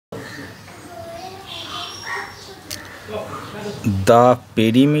The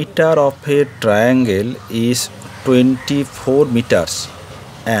perimeter of a triangle is 24 meters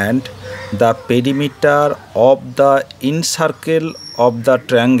and the perimeter of the incircle of the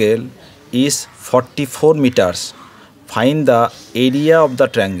triangle is 44 meters. Find the area of the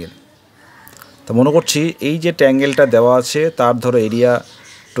triangle. তো মনে করছি এই যে ট্রায়াঙ্গেলটা দেওয়া আছে তার ধরো এরিয়া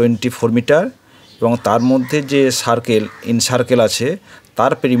 24 মিটার এবং তার মধ্যে যে সার্কেল ইনসার্কেল আছে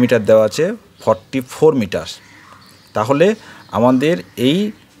তার পেরিমিটার দেওয়া আছে 44 মিটার। তাহলে আমাদের এই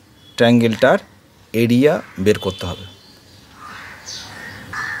ট্রায়াঙ্গেলটার এরিয়া বের করতে হবে।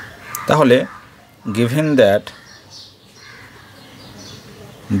 তাহলে given that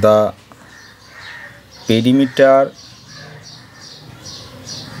the perimeter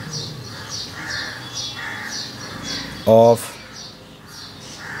of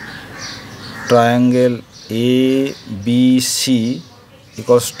triangle ABC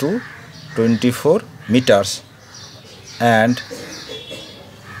equals to 24 meters and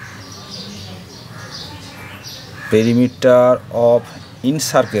perimeter of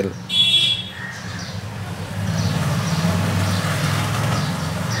incircle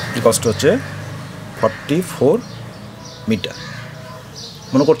equals to হচ্ছে 44 মিটার।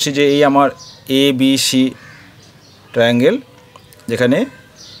 মনে করছি যে এই আমার ABC ট্রায়াঙ্গেল যেখানে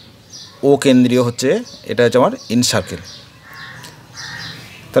ও কেন্দ্রীয় হচ্ছে এটা হচ্ছে আমার ইনসার্কেল।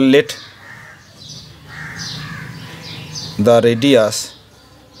 তাহলে late the radius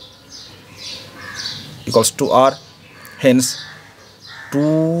equals to r, hence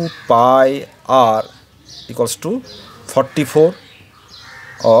 2 pi r equals to 44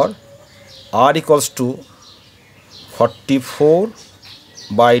 or r equals to 44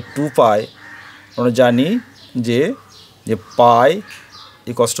 by 2 pi। আমরা জানি যে পাই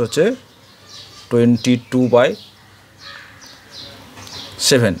ইকুয়ালস টু হচ্ছে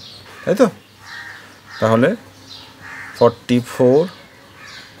 22/7, তাই তো? তাহলে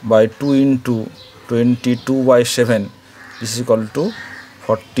 44/2 into 22/7 this is equal to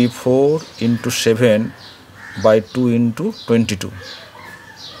 44 into 7/2 into 22,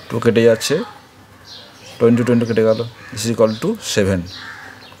 2 কেটে যাচ্ছে, 20 কেটে গেল, this is equal to 7।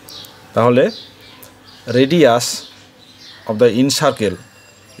 তাহলে radius of the incircle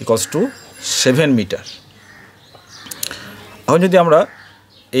equals to 7 metre. এখন যদি আমরা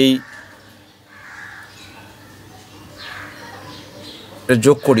এই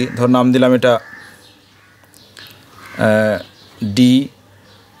যোগ করি, ধর নাম দিলাম এটা ডি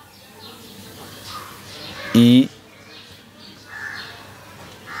ই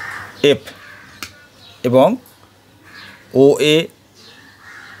এফ এবং ও এ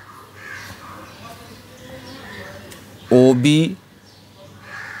ও বি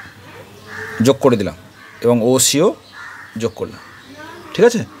যোগ করে দিলাম এবং ও সিও যোগ করলাম, ঠিক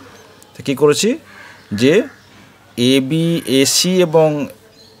আছে? তো কী করেছি যে এ বি এসি এবং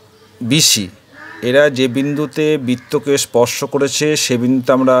বিসি এরা যে বিন্দুতে বৃত্তকে স্পর্শ করেছে সে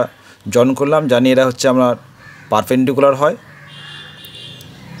বিন্দুতে আমরা জয়েন করলাম, জানি এরা হচ্ছে আমার পারপেন্ডিকুলার হয়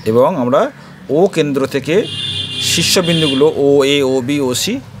এবং আমরা ও কেন্দ্র থেকে শীর্ষবিন্দুগুলো ও এ ও বি ও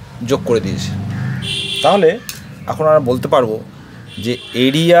সি যোগ করে দিয়েছি। তাহলে এখন আমরা বলতে পারবো যে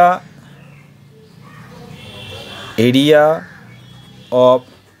area of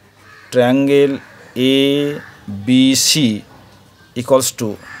triangle A B C equals to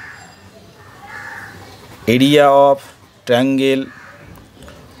area of triangle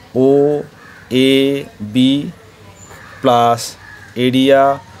O A B plus area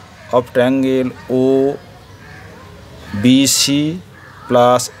of triangle O B C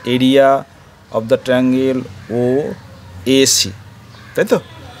plus area of the triangle O A C, তাই তো?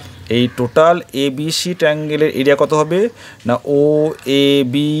 এই total A B C ট্রায়াঙ্গেলের area কত হবে না ও A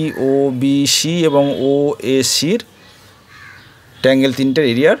B O B C এবং ও এ সির triangle তিনটের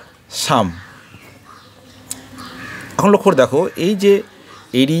এরিয়ার সাম। এখন লক্ষ্য করে দেখো এই যে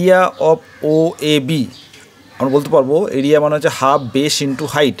area of O A B আমরা বলতে পারবো এরিয়া মানে হচ্ছে হাফ বেস ইন্টু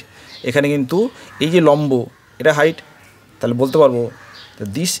হাইট, এখানে কিন্তু এই যে লম্ব এটা হাইট, তাহলে বলতে পারবো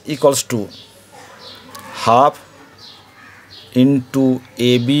this equals to half into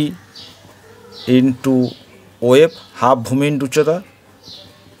A B into O F, half ভূমি ইন্টু উচ্চতা,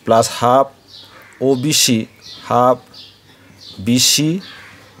 প্লাস হাফ ও বিসি, হাফ বিসি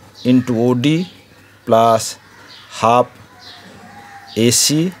ইন্টু ওডি প্লাস হাফ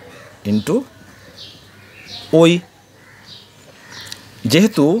এসি ইন্টু ওই।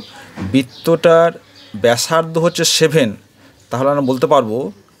 যেহেতু বৃত্তটার ব্যাসার্ধ হচ্ছে 7, তাহলে আমরা বলতে পারবো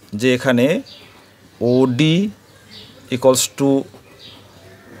যে এখানে ওডি ইকুয়ালস টু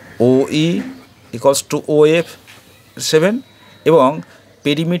ওই ইকুয়ালস টু ও এফ 7 এবং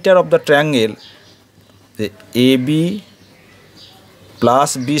পেরিমিটার অফ দ্য ট্রায়াঙ্গেল যে AB plus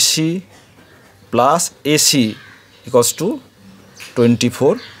BC plus AC equals to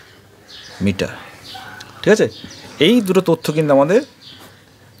 24 metre. ঠিক আছে, এই দুটো তথ্য কিন্তু আমাদের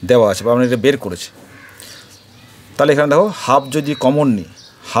দেওয়া আছে বা আমরা এটা বের করেছি। তাহলে এখানে দেখো হাফ যদি কমন নিই,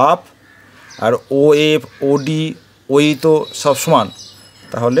 half R OF OD OE তো সব সমান,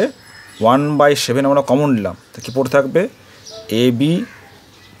 তাহলে 1/7 আমরা কমন নিলাম, তো কী পড়ে থাকবে AB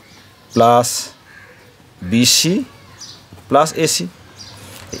plus BC plus AC।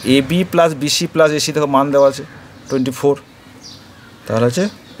 AB plus BC plus AC দেখো মান দেওয়া আছে 24, তাহলে হচ্ছে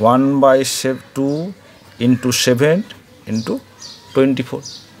 1/2 ইন্টু 7 ইন্টু 24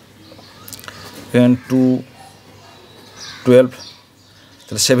 এখানে 12,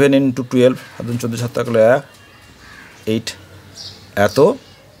 তাহলে 7 ইন্টু 12 14 7 থাকলে 8 এত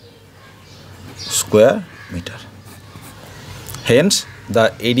square metre. Hence the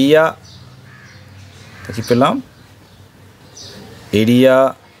area কি পেলাম, area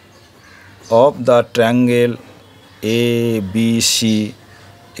of the triangle ABC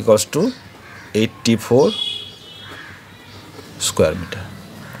equals to 84 square metre.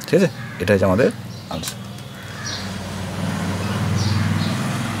 ঠিক আছে, এটা হচ্ছে আমাদের আনসার।